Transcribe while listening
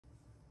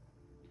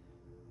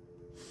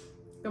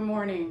Good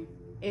morning.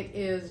 It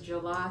is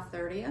July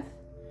 30th.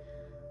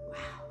 Wow,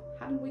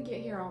 how did we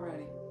get here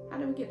already? How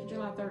did we get to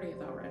July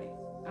 30th already?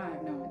 I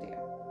have no idea.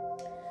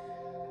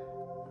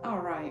 All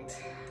right,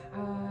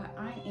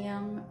 I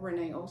am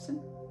Renee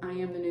Olson. I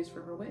am the Neuse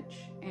River Witch,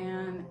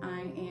 and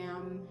I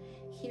am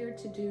here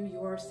to do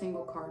your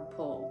single card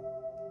pull.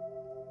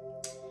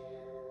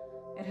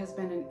 It has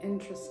been an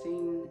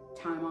interesting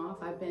time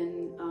off. I've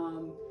been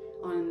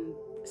on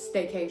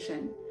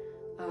staycation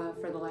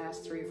for the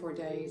last 3 or 4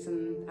 days,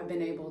 and I've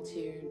been able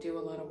to do a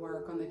lot of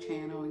work on the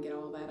channel and get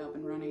all that up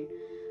and running.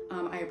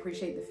 I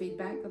appreciate the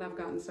feedback that I've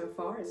gotten so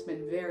far. It's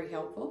been very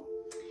helpful.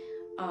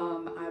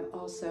 I've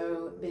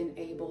also been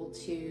able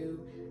to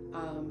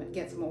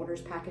get some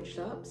orders packaged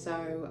up,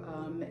 so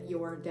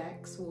your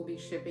decks will be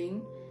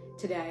shipping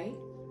today.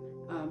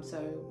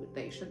 So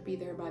they should be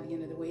there by the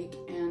end of the week,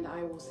 and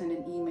I will send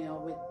an email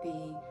with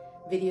the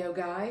video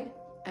guide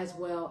as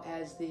well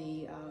as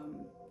the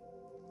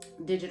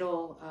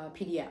digital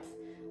PDF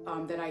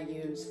that I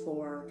use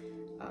for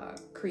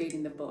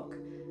creating the book.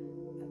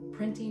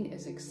 Printing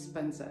is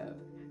expensive,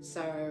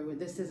 so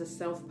this is a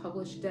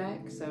self-published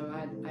deck, so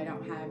I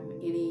don't have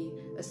any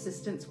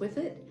assistance with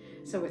it,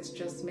 so it's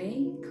just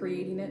me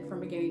creating it from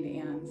beginning to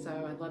end.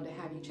 So I'd love to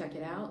have you check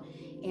it out,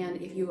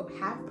 and if you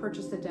have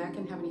purchased the deck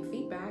and have any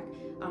feedback,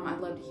 I'd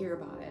love to hear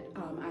about it.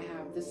 I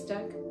have this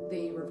deck,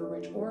 the River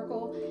Witch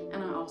Oracle,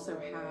 and I also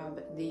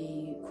have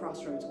the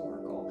Crossroads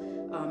Oracle,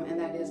 and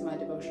that is my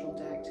devotional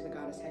deck to the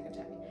goddess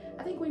Hekate.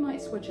 I think we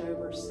might switch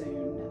over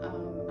soon.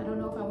 I don't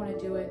know if I want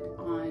to do it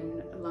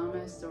on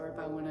Lammas or if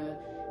I want to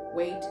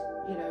wait,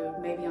 you know,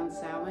 maybe on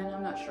Samhain.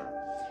 I'm not sure.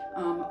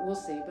 We'll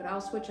see, but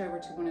I'll switch over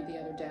to one of the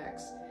other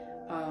decks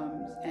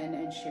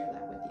and share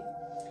that with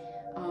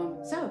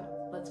you. So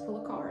let's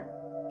pull a card.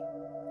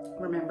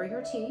 Remember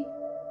your tea.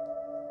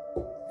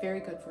 Very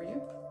good for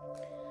you.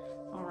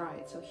 All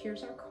right, so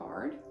here's our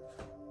card.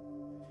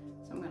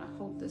 So I'm going to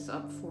hold this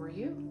up for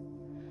you.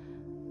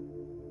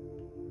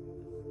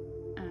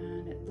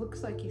 And it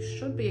looks like you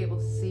should be able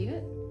to see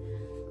it.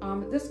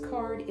 This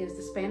card is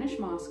the Spanish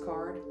Moss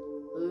card.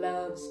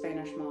 Love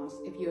Spanish moss.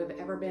 If you have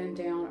ever been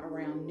down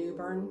around New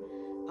Bern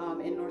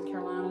in North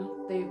Carolina,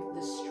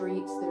 the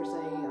streets, there's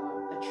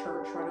a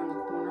church right on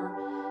the corner.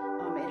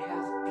 It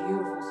has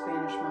beautiful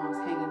Spanish moss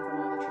hanging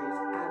from all the trees.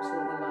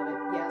 Absolutely love it.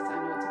 Yes, I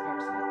know it's a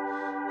parasite,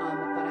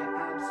 but I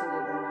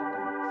absolutely love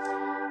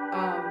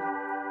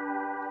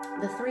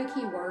them. The 3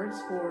 key words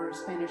for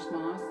Spanish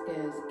moss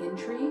is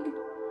intrigue,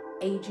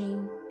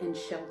 aging, and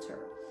shelter.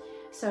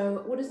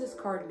 So what does this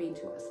card mean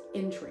to us?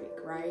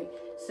 Intrigue, right?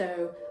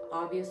 So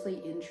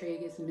obviously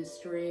intrigue is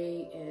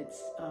mystery.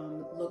 It's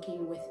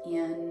looking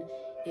within.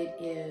 It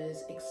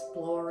is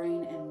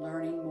exploring and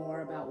learning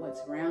more about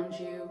what's around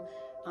you.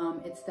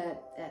 It's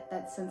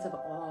that sense of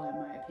awe, in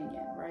my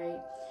opinion, right?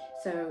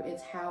 So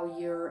it's how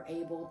you're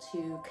able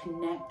to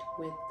connect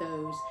with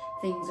those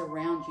things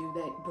around you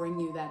that bring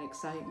you that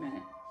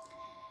excitement.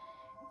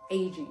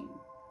 Aging,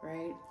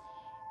 right?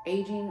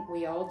 Aging,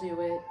 we all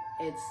do it.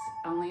 It's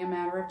only a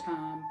matter of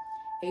time.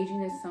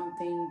 Aging is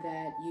something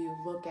that you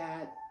look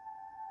at.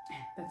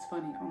 That's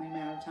funny, only a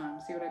matter of time.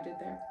 See what I did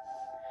there?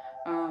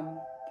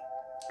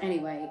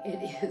 Anyway,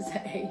 it is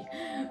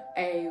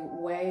a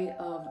way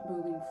of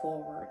moving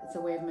forward. It's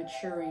a way of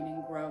maturing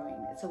and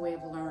growing. It's a way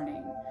of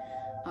learning.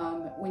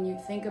 When you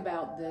think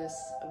about this,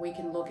 we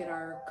can look at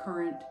our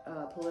current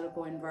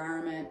political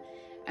environment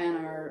and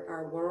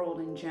our world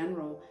in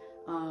general,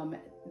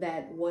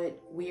 that what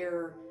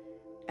we're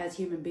as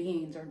human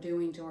beings are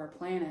doing to our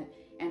planet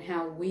and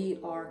how we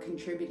are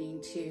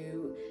contributing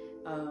to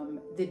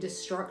the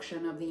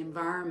destruction of the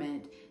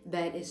environment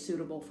that is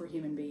suitable for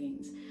human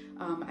beings.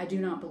 I do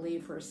not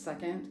believe for a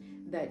second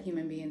that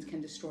human beings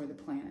can destroy the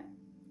planet,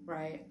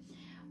 right?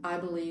 I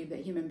believe that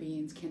human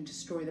beings can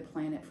destroy the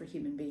planet for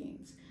human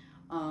beings.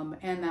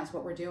 And that's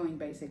what we're doing,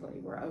 basically.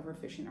 We're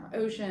overfishing our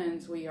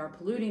oceans. We are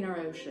polluting our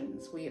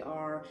oceans. We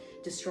are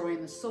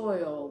destroying the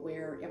soil.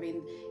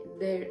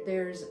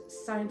 There's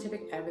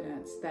scientific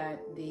evidence that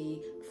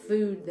the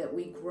food that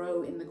we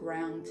grow in the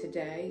ground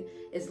today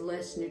is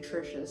less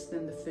nutritious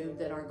than the food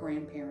that our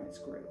grandparents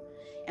grew.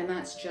 And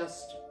that's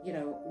just,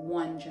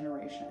 one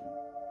generation,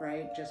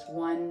 right? Just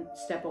one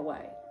step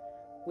away.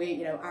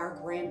 Our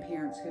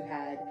grandparents who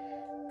had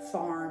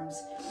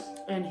farms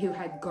and who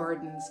had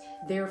gardens,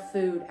 their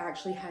food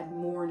actually had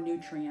more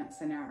nutrients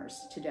than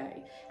ours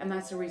today. And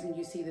that's the reason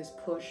you see this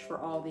push for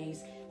all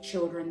these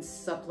children's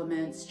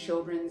supplements,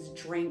 children's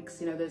drinks,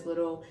 those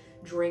little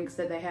drinks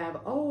that they have,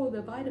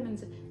 the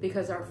vitamins,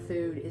 because our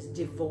food is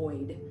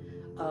devoid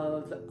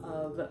of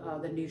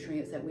the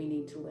nutrients that we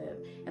need to live.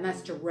 And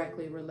that's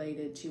directly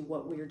related to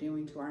what we're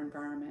doing to our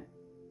environment.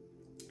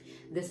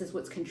 This is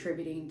what's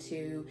contributing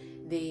to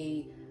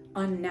the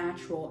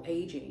unnatural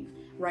aging.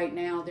 Right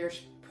now, they're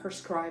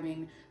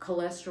prescribing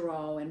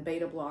cholesterol and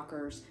beta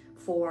blockers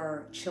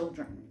for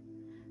children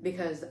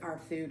because our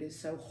food is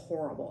so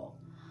horrible.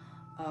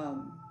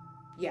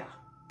 Yeah,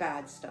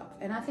 bad stuff.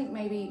 And I think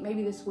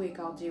maybe this week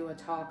I'll do a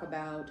talk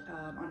about,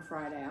 on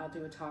Friday, I'll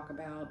do a talk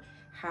about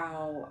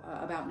how,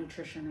 about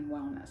nutrition and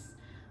wellness.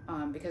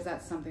 because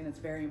that's something that's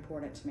very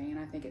important to me, and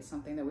I think it's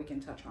something that we can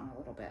touch on a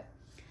little bit.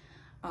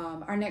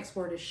 Our next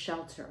word is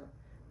shelter,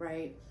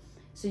 right?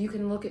 So you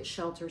can look at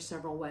shelter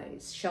several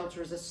ways.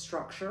 Shelter is a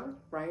structure,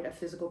 right? A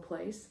physical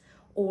place,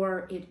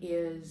 or it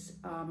is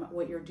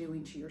what you're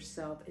doing to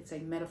yourself. It's a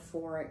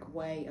metaphoric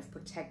way of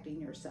protecting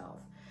yourself.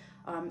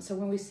 So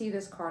when we see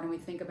this card and we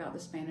think about the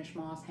Spanish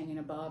moss hanging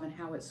above and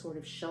how it sort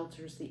of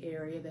shelters the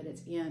area that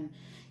it's in,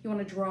 you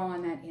want to draw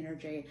on that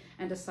energy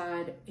and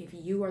decide if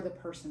you are the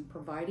person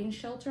providing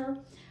shelter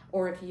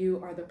or if you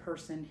are the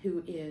person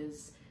who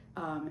is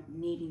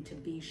needing to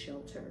be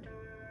sheltered.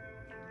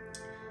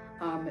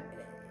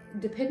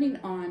 Depending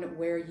on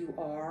where you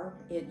are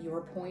at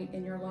your point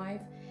in your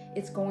life,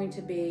 it's going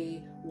to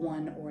be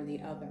one or the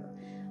other.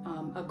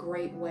 A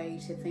great way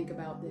to think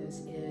about this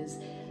is,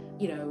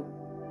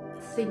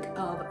 think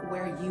of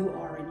where you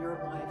are in your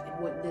life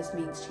and what this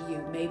means to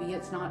you. Maybe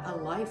it's not a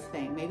life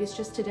thing. Maybe it's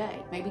just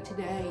today. Maybe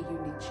today you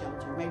need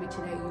shelter. Maybe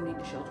today you need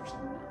to shelter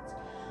someone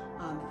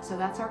else. So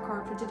that's our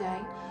card for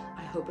today.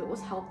 I hope it was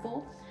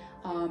helpful.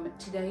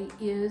 Today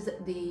is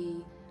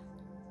the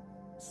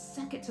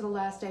second to the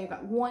last day,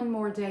 about one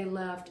more day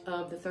left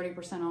of the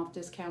 30% off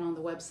discount on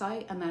the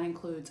website, and that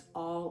includes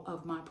all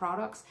of my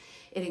products.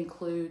 It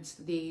includes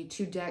the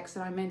 2 decks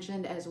that I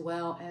mentioned, as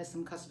well as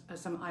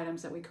some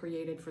items that we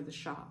created for the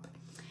shop.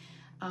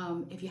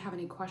 If you have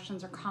any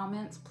questions or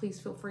comments,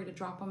 please feel free to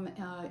drop them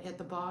at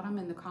the bottom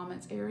in the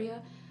comments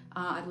area.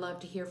 I'd love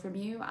to hear from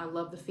you. I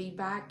love the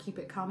feedback. Keep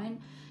it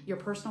coming. Your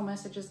personal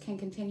messages can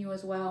continue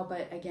as well,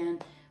 but again,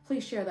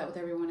 please share that with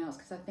everyone else,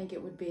 because I think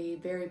it would be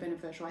very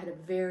beneficial. I had a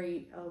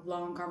very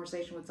long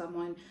conversation with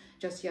someone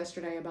just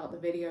yesterday about the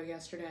video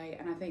yesterday,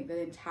 and I think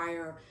the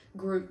entire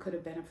group could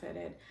have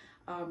benefited.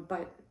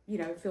 But,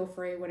 feel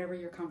free, whatever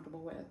you're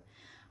comfortable with.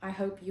 I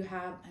hope you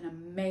have an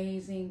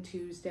amazing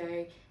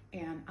Tuesday,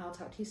 and I'll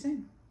talk to you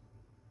soon.